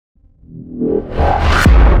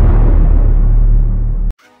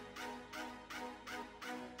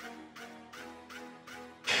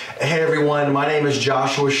everyone. My name is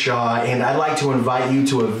Joshua Shaw, and I'd like to invite you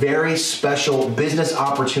to a very special business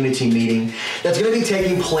opportunity meeting that's going to be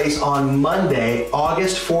taking place on Monday,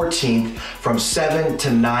 August 14th from 7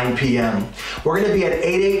 to 9 p.m. We're going to be at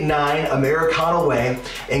 889 Americana Way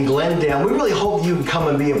in Glendale. We really hope you can come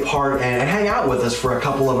and be a part and hang out with us for a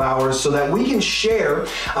couple of hours so that we can share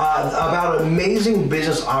about an amazing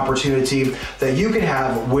business opportunity that you can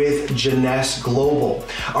have with Jeunesse Global.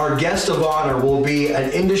 Our guest of honor will be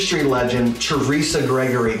an industry legend, Teresa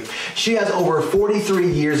Gregory. She has over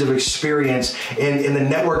 43 years of experience in the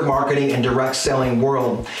network marketing and direct selling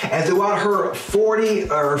world. And throughout her 40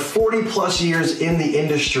 plus years in the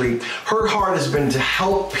industry, her heart has been to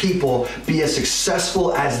help people be as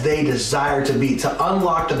successful as they desire to be, to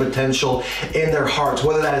unlock the potential in their hearts,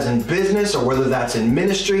 whether that is in business or whether that's in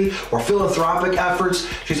ministry or philanthropic efforts.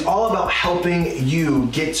 She's all about helping you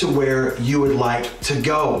get to where you would like to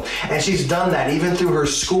go. And she's done that even through her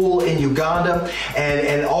school in Uganda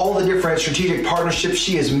and all the different strategic partnerships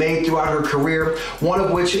she has made throughout her career, one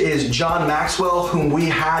of which is John Maxwell, whom we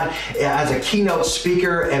had as a keynote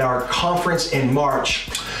speaker at our conference in March.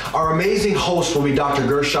 Our amazing host will be Dr.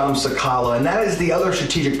 Gershom Sikaala, and that is the other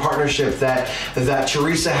strategic partnership that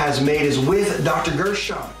Teresa has made is with Dr.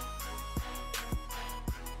 Gershom.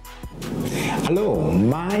 Hello,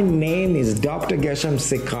 my name is Dr. Gershom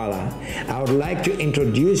Sikaala. I would like to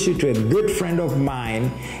introduce you to a good friend of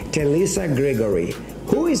mine, Teresa Gregory.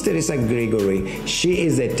 Who is Teresa Gregory? She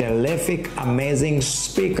is a terrific, amazing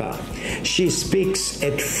speaker. She speaks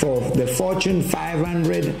for the Fortune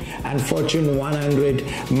 500 and Fortune 100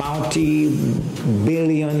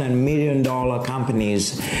 multi-billion and million-dollar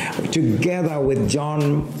companies together with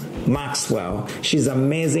John Maxwell. She's an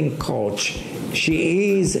amazing coach.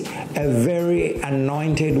 She is a very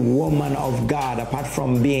anointed woman of God, apart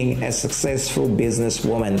from being a successful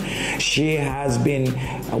businesswoman. She has been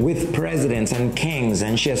with presidents and kings,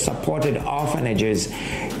 and she has supported orphanages.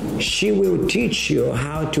 She will teach you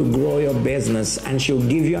how to grow your business, and she'll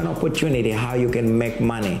give you an opportunity how you can make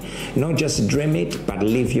money. Not just dream it, but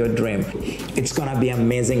live your dream. It's going to be an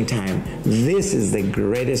amazing time. This is the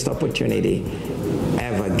greatest opportunity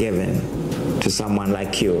ever given to someone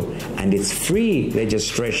like you, and it's free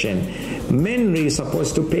registration. Mainly you're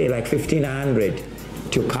supposed to pay like $1,500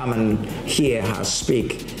 to come and hear her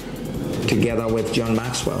speak together with John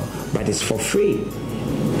Maxwell, but it's for free.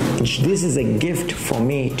 This is a gift for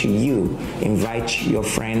me to you. Invite your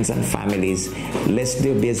friends and families. Let's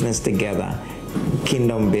do business together.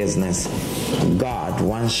 Kingdom business. God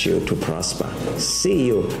wants you to prosper. See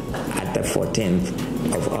you at the 14th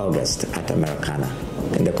of August at Americana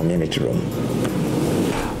in the community room.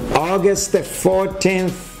 August the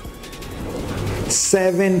 14th,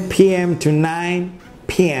 7 p.m. to 9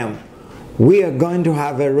 p.m. We are going to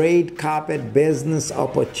have a red carpet business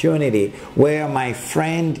opportunity where my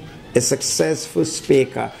friend, a successful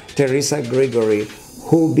speaker, Teresa Gregory,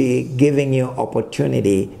 who will be giving you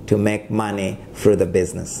opportunity to make money through the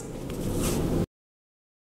business.